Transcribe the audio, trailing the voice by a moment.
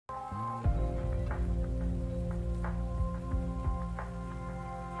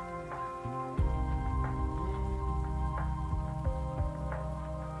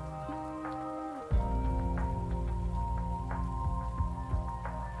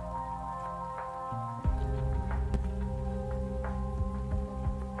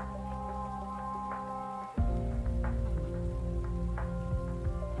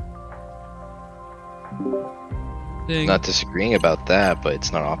Dang. Not disagreeing about that, but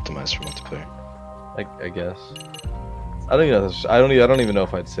it's not optimized for multiplayer. I guess. I don't even know. I don't even know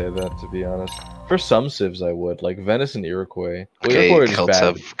if I'd say that, to be honest. For some civs, I would, like Venice and Iroquois. Well, Okay, Iroquois is Celts bad.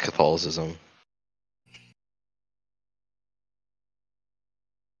 have Catholicism.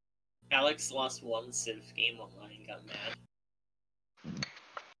 Alex lost one Civ game online and got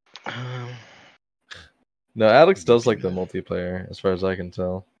mad. No, Alex does like the multiplayer, as far as I can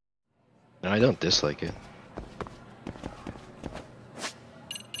tell. No, I don't dislike it.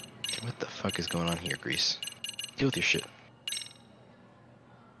 What the fuck is going on here, Grease? Deal with your shit.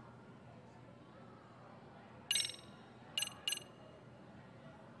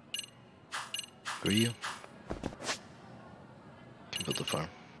 Who are you? Can build a farm.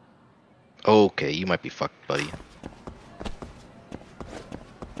 Okay, you might be fucked, buddy.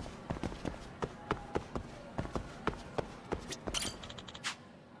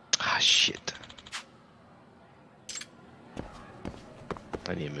 Ah, shit.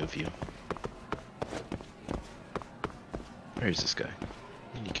 I need to move you. Where is this guy?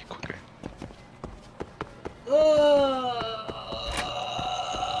 I need to get quicker.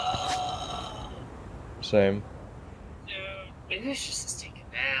 Same. Dude, maybe I should just take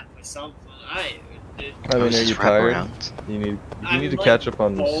a nap or something. Dude, I mean, are just you wrap tired? around. You need I'm, to like, catch up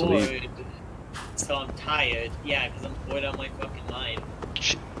on bored, sleep. so I'm tired. Yeah, because I'm bored on my fucking mind.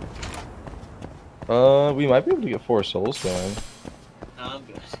 Shit. We might be able to get 4 souls going. No, I'm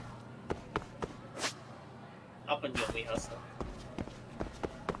good. Up and join me, hustle.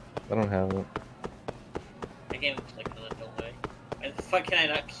 I don't have it. I can't even click on it, don't worry. Why the fuck can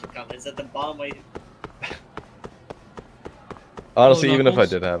I not click on it? It's at the bottom way. Honestly, Oh, even if I Knuckles?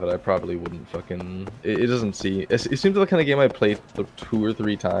 did have it, I probably wouldn't fucking. It doesn't see. It seems like the kind of game I played 2 or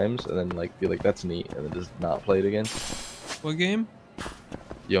 3 times and then like be like that's neat and then just not play it again. What game?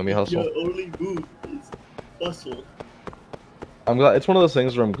 Yomi Hustle. Your only move is hustle. I'm glad it's one of those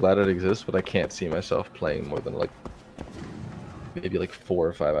things where I'm glad it exists, but I can't see myself playing more than like maybe like 4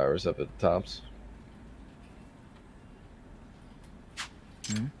 or 5 hours of it tops.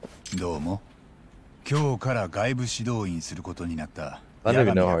 どうも。今日から外部指導員することになった。 I don't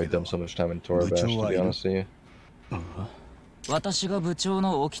even know how I dumped so much time in Torabash, to be honest with you. 私が部長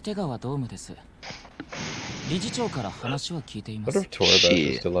の沖手川ドームです。理事長から話は聞いていま What す。 if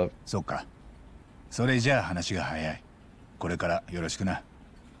Torabash is still up? そっか。それじゃあ話が早い。これからよろしくな。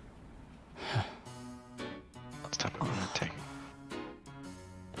Let's talk about that thing.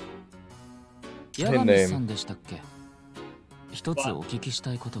 八神さんでしたっけ？一つお聞きし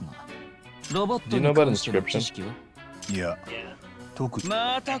たいことが。ロボットに関しての知識は？いや、 Yeah. 特に。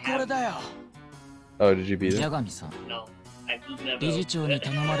またこれだよ。 Oh, did you beat it? 八神さん、 No. I've never. 理事長に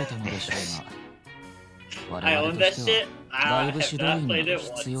頼まれたのでしょうが、 I 我 own 々 that として shit. は I 外部 have 指 not 導員 played な it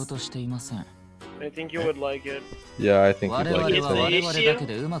ど必要 once. としていません。 I think you would like it. Yeah, I think 我 you'd 々 like it は too. 我々だけ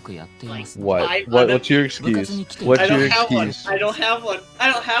でうまくやっています。 What? I- What's your excuse? What's I your don't have one. excuse? I don't have one.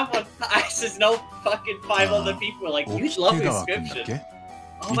 I don't have one. I just know fucking 5 other people are like, you 沖 love 手川君だっ inscription. け？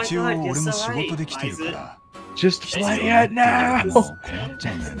 Oh my 一応 god, you're 俺 so も仕 right. 事で来てる Why か is it? ら。 Just play it now! 困っち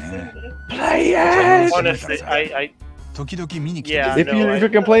ゃうんだよね。 Play it! Honestly, I 時々見に来て Yeah, る。 If you're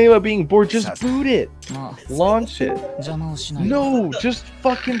complaining about being bored, just boot it! まあ、 Launch it! 邪魔をしないで。 No, just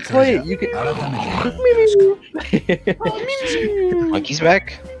fucking play it! You can. 改めて Monkey's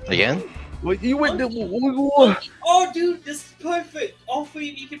back? Again? What you went to. Oh, dude, this is perfect. All 3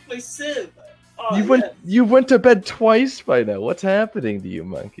 of you can play Civ. Oh, You went to bed twice by now. What's happening to you,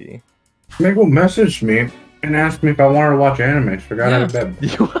 monkey? Mabel messaged me and asked me if I wanted to watch anime. So I got out of bed.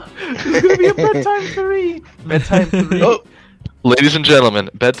 There's gonna be a bedtime 3. Bedtime 3. Oh. Ladies and gentlemen,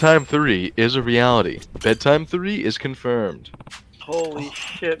 bedtime 3 is a reality. Bedtime 3 is confirmed. holy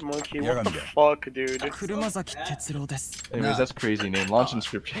shit, monkey! What the 八神だ。 fuck, dude? 車崎哲郎です。 Anyways, that's a crazy name. Launch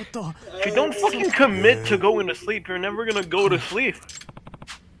inscription. If you don't fucking commit to going to sleep, you're never gonna go to sleep.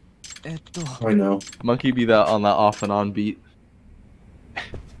 I know. Monkey be that on that off and on beat.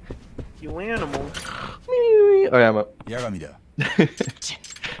 You animal. Oh yeah, I'm up. 八神だ。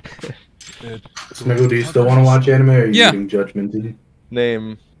 Smiggle, do you still want to watch anime or are you Yeah. getting judgmented?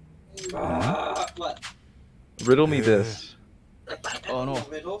 Name. What? Riddle me this. Oh no.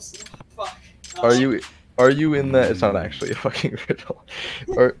 Riddles? Fuck. Are you in that? It's not actually a fucking riddle.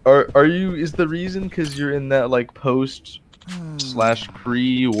 Are you? Is the reason because you're in that like post slash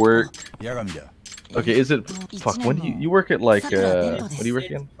pre work? 八神だ。 Okay, is it? Fuck. When do you work at like? What do you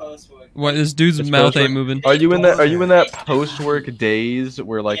work in? What? This dude's It's mouth post-work. ain't moving. Are you in that? Are you in that post work days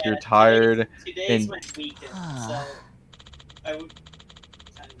where like you're tired Today's and my weekend, so I would.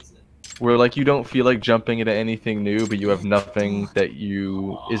 What time is it? where like you don't feel like jumping into anything new, but you have nothing that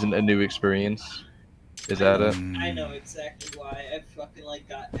you isn't a new experience? Is that it? I know exactly why. I fucking like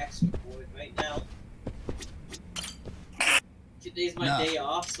got extra bored right now. Today's my day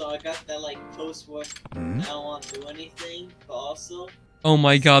off, so I got that like post-work. I don't want to do anything, but also. Oh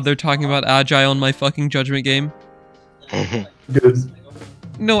my god, they're talking about Agile in my fucking Judgment game. Good.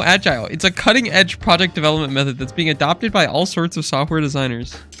 No, Agile. It's a cutting-edge project development method that's being adopted by all sorts of software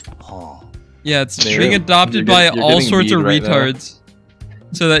designers. Yeah, it's Maybe. being adopted by You're all getting sorts of mead right now. retards.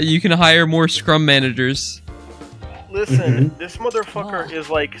 So that you can hire more Scrum managers. Listen, this motherfucker is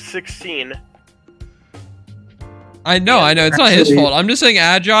like 16. I know. It's not his Actually- fault. I'm just saying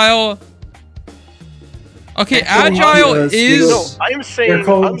Agile... Okay, Actually, Agile no, is... I'm saying. They're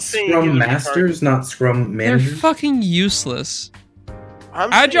called I'm saying Scrum he's a retard. Masters, not Scrum They're Managers. fucking useless.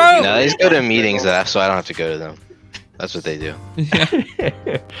 I'm saying Agile- he's No, a they just go to retard. meetings, so I don't have to go to them. That's what they do. Yeah.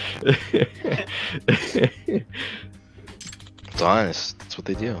 It's honest. That's what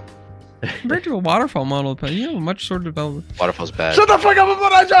they do. Compared to a waterfall model, but you have a much sort of development. Waterfall's bad. Shut the fuck up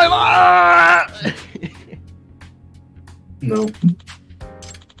about Agile! Ah! No.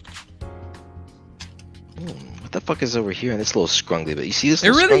 What the fuck is over here? And it's a little scrungly, but you see this?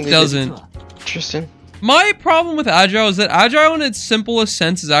 It little really scrungly bit? doesn't. Interesting. My problem with Agile is that Agile in its simplest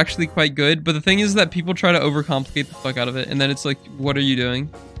sense is actually quite good, but the thing is that people try to overcomplicate the fuck out of it, and then it's like, what are you doing?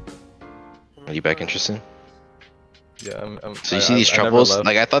 Are you back interested? Yeah, So you see these troubles?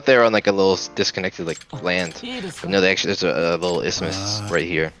 Like I thought they were on like a little disconnected like land. But no, they actually there's a little isthmus right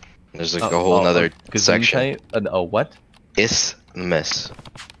here. And there's like a whole nother section. A what? Isthmus.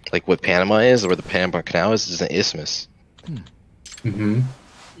 Like what Panama is, or where the Panama Canal is an isthmus. Mm-hmm.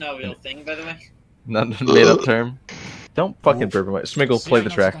 No real thing, by the way. Not a made up term. Don't fucking burp away. Smiggle, play the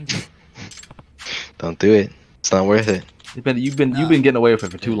track. Don't do it. It's not worth it. You've been getting away with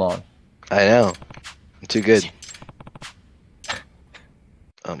it for too long. I know. I'm too good.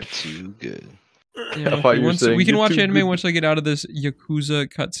 I'm too good. Yeah, thought you were saying we can you're watch too anime good. once I get out of this Yakuza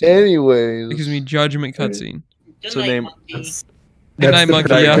cutscene. Anyways. It gives me Judgment cutscene. Good So night, name- monkey. Good night, the monkey,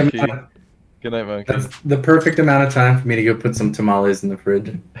 perfect yeah. amount- Good night, monkey. That's the perfect amount of time for me to go put some tamales in the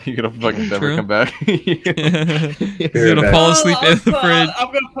fridge. You're gonna fucking never True. come back. He's Very gonna bad. fall asleep in the fridge. I'm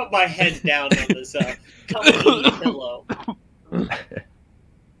gonna put my head down on this comfy pillow.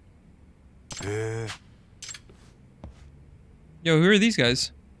 Yo, who are these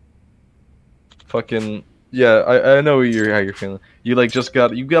guys? Fucking yeah, I know how you're feeling. You like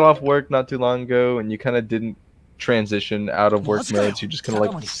you got off work not too long ago, and you kind of didn't transition out of work mode. So you're just kind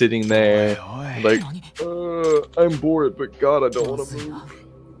of like sitting there, like I'm bored, but God, I don't want to move.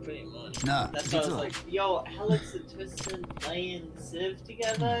 Pretty much. Nah, That's why I was like, yo, Alex and Tristan playing Civ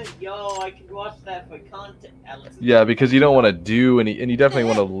together? Yo, I can watch that for content. Alex and Yeah, because you don't want to do and you definitely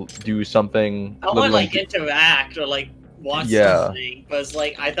want to do something. I want to like interact or like watch something, but it's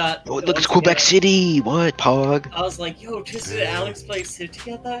like I thought. Oh, look, it's Quebec City. What, Pog? I was like, yo, Tristan and Alex play Civ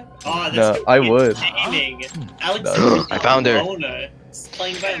together? Oh, that's No, gonna I be would. entertaining. Alex No. is I found her. Loner. He's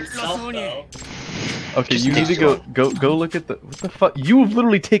playing by himself though. Okay, you need to go look at what the fuck. You've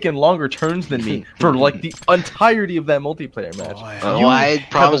literally taken longer turns than me for like the entirety of that multiplayer match. Oh, You I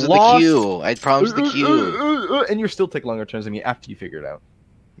had problems have with the lost- queue. I had problems with the queue. And you're still taking longer turns than me after you figure it out.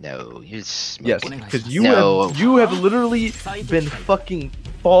 No, you're Yes, smoking. because you No. have literally been fucking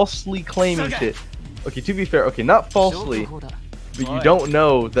falsely claiming shit. Okay, to be fair, okay, not falsely, but you don't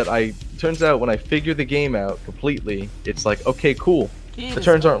know that turns out when I figure the game out completely, it's like, okay, cool. The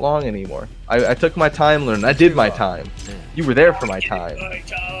turns aren't long anymore. I took my time learning. I did my time. You were there for my time.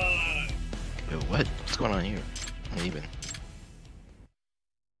 Yo, what? What's going on here? Not even.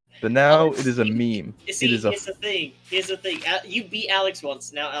 But now it is a meme. See, It is a here's the thing. Here's the thing. You beat Alex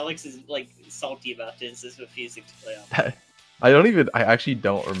once. Now Alex is like salty about it and is refusing to play on. I actually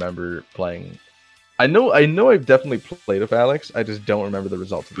don't remember playing. I know I've definitely played with Alex. I just don't remember the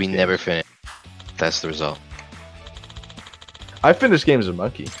results. Of We this never game. finished. That's the result. I finished games with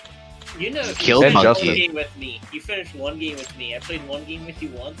Monkey. You know, Killed you finished Monkey. one game with me. You finished one game with me. I played one game with you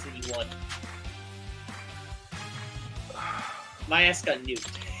once and you won. My ass got nuked.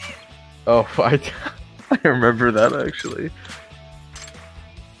 Oh, I remember that actually.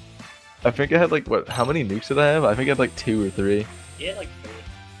 I think I had like what? How many nukes did I have? I think I had like 2 or 3. Yeah, like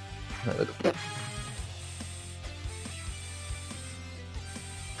 3.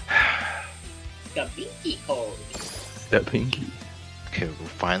 Got binky hole. That pinky. Okay, we're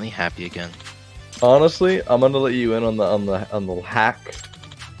finally happy again. Honestly, I'm gonna let you in on the hack,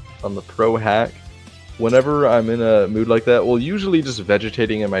 on the pro hack. Whenever I'm in a mood like that, well, usually just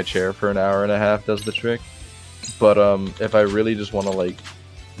vegetating in my chair for an hour and a half does the trick. But if I really just want to like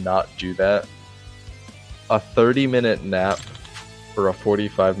not do that, a 30-minute nap or a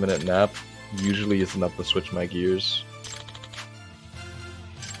 45-minute nap usually it's enough to switch my gears.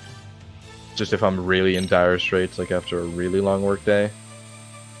 Just if I'm really in dire straits, like after a really long work day.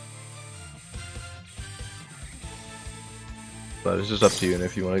 But it's just up to you, and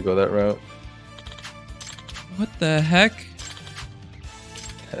if you want to go that route. What the heck?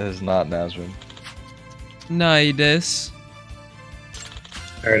 That is not Nazrin. Nidus.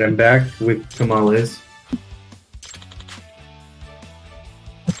 Alright, I'm back with tamales.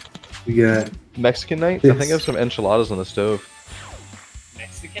 We got Mexican night? Yes. I think I have some enchiladas on the stove.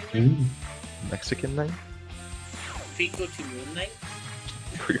 Mexican night? Mm. Mexican night? Pico to Moon Night?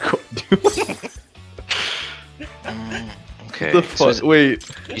 Okay. The fuck? Wait.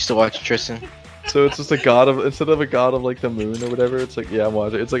 You still watching Tristan? So it's just a god of, instead of a god of like the moon or whatever, it's like, yeah, I'm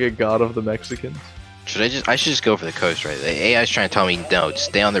watching. It's like a god of the Mexicans. I should just go for the coast, right? The AI is trying to tell me no, just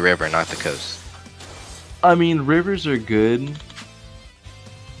stay on the river, not the coast. I mean, rivers are good.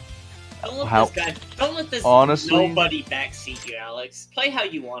 Don't let this honestly, nobody backseat you, Alex. Play how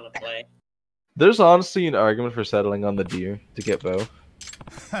you want to play. There's honestly an argument for settling on the deer to get both.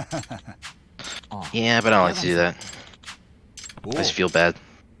 Yeah, but I don't like to do that. I just feel bad.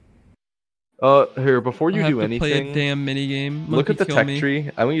 Here, before you I have do to anything, play a damn minigame. look at the Monkey tech kill me.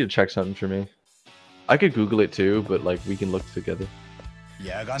 tree. I want you to check something for me. I could Google it too, but like we can look together.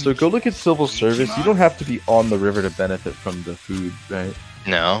 So go look at civil service. You don't have to be on the river to benefit from the food, right?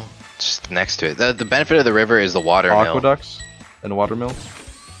 No, just next to it. The benefit of the river is the water mill. Aqueducts and watermill.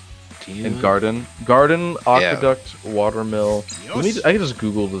 And garden, aqueduct, watermill. I can just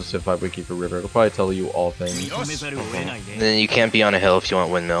Google the Civ 5 wiki for river. It'll probably tell you all things. Then you can't be on a hill if you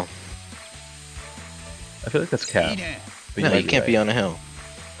want windmill. I feel like that's cap. No, you can't be on a hill.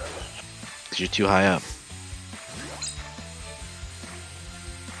 Because you're too high up.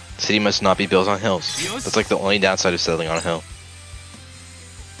 City must not be built on hills. That's like the only downside of settling on a hill.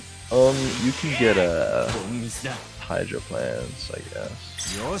 You can get hydro plants, I guess.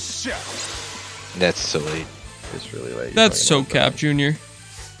 That's so late. It's really late. That's so cap, Junior.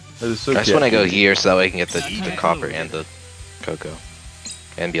 That is so I just want to go here so that way I can get the copper and the cocoa.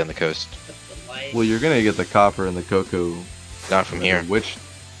 And be on the coast. Well, you're gonna get the copper and the cocoa. Not from here. Well,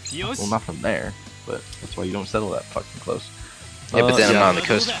 not from there. But that's why you don't settle that fucking close. Yeah, but then I'm not on the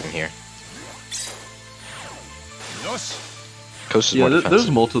coast from here. Coast is more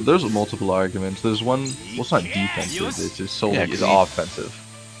defensive. There's multiple arguments. There's one. Well, it's not defensive. It's just solely it's offensive.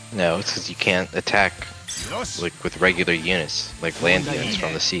 No, it's because you can't attack like with regular units, like land units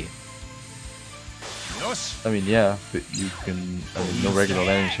from the sea. I mean, yeah, but you can. I mean, no regular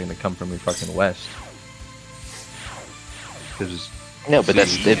landings are gonna come from your fucking west. No, but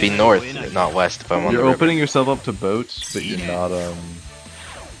it'd be north, not west. If I'm on the river. You're opening yourself up to boats, but you're not. I'm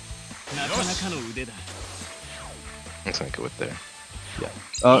gonna go with there.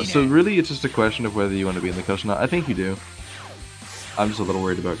 Yeah. So really, it's just a question of whether you want to be in the coast or not. I think you do. I'm just a little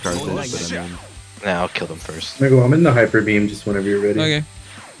worried about Carthage, but I mean. Nah, I'll kill them first. I'm in the hyper beam. Just whenever you're ready. Okay.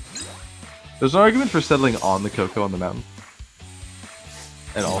 There's an argument for settling on the cocoa on the mountain,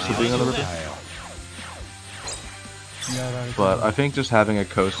 and also being on the river. But I think just having a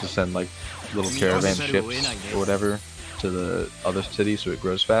coast to send like little caravan ships or whatever to the other city so it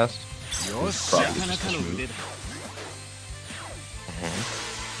grows fast is probably just a move.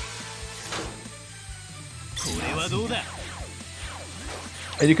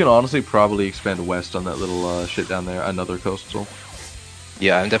 And you can honestly probably expand west on that little shit down there, another coastal.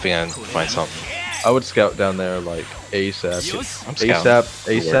 Yeah, I'm definitely gonna find something. I would scout down there like ASAP.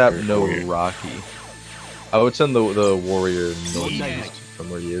 ASAP, no Rocky. I would send the warrior northeast from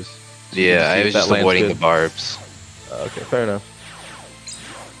where he is. So Yeah, I was just avoiding the barbs. Okay, fair enough.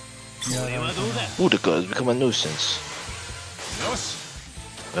 Utica has become a nuisance.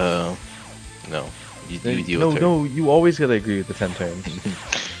 No. No, you always gotta agree with the 10 turns.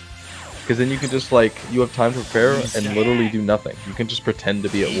 Because then you can just like, you have time to prepare and literally do nothing. You can just pretend to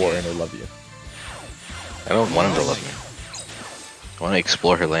be at war and he'll love you. I don't want him to love me. I want to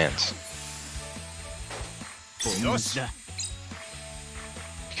explore her lands. You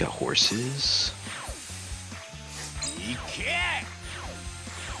got horses.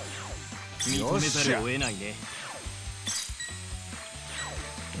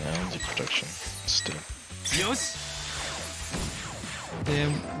 No, the production. Still.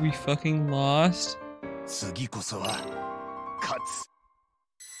 Damn, we fucking lost.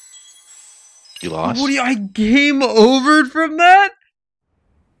 You lost? What do you, I game overed from that?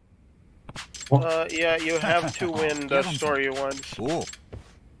 Yeah, you have to win the story once.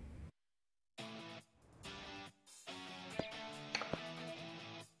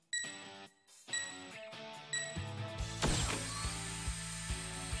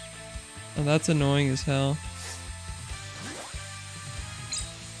 Oh, that's annoying as hell.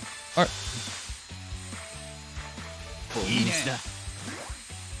 Alright.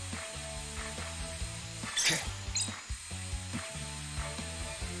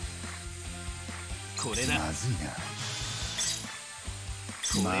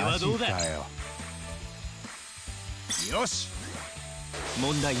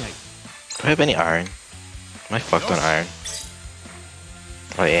 Do I have any iron? Am I fucked on iron?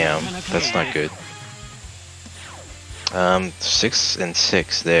 I am. That's not good. 6 and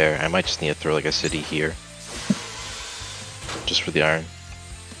 6 there. I might just need to throw like a city here. Just for the iron.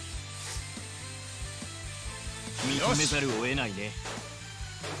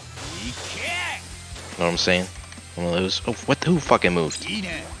 Know what I'm saying? One of those. Oh, what? Who fucking moved?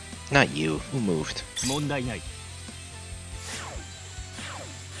 Not you. Who moved? Is he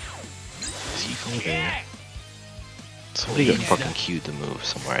moving? Somebody got fucking queued to move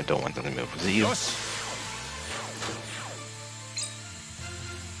somewhere. I don't want them to move. Was it you? I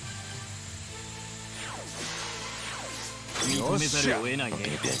don't think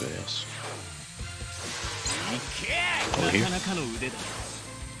it'd be anybody else. Over here?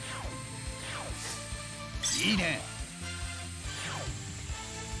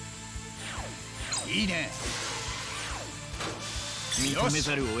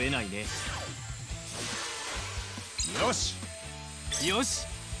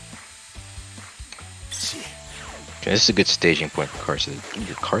 Okay, this is a good staging point for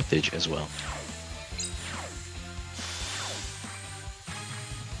Carthage as well.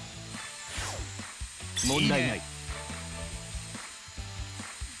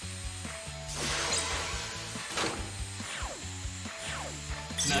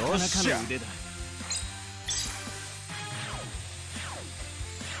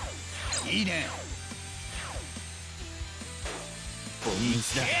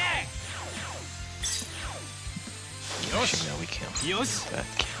 Actually, no, we can't. That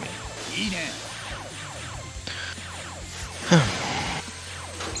can't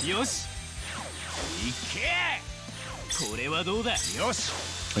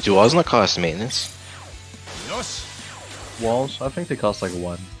Do walls not cost maintenance? Walls? I think they cost like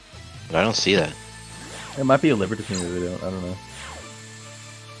 1. I don't see that. It might be a Liberty thing that they don't. I don't know.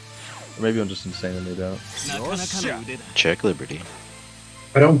 Or maybe I'm just insane and they don't. Check Liberty.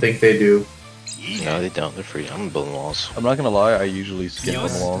 I don't think they do. No, they don't. They're free. I'm building walls. I'm not gonna lie, I usually skip on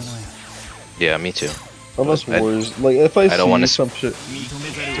walls. Yeah, me too. Unless wars, like if I don't see want to some shit. do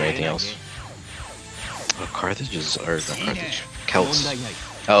anything else. Oh, Carthage or not Carthage. Celts.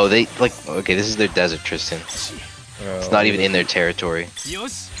 Oh, they like. Okay, this is their desert, Tristan. It's not even in their territory.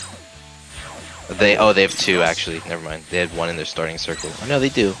 They have 2 actually. Never mind. They had 1 in their starting circle. Oh, no, they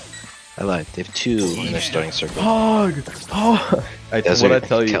do. I lied. They have 2 in their starting circle. What did I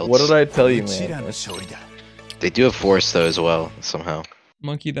tell you? What did I tell you, man? They do have forest though as well somehow.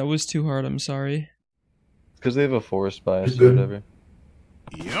 Monkey, that was too hard. I'm sorry. Because they have a forest bias or whatever.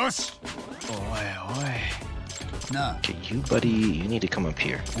 Okay, you buddy, you need to come up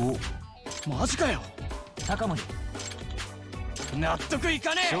here.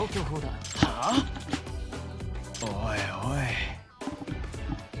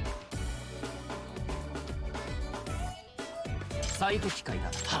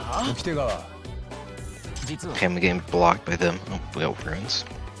 Okay, I'm getting blocked by them. Oh, we got ruins.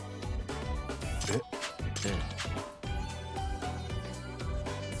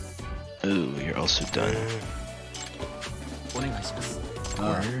 Ooh, you're also done.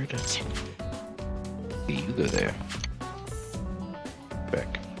 Word. You go there.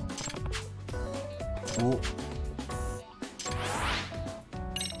 Back.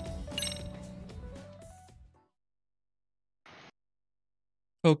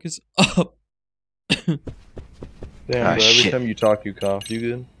 Focus up. Damn, bro, every shit. time you talk, you cough. You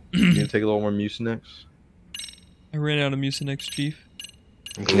good? You gonna take a little more Mucinex? I ran out of Mucinex, Chief.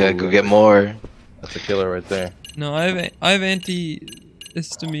 You gotta go get more. That's a killer right there. No, I have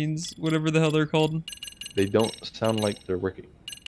antihistamines, whatever the hell they're called. They don't sound like they're working.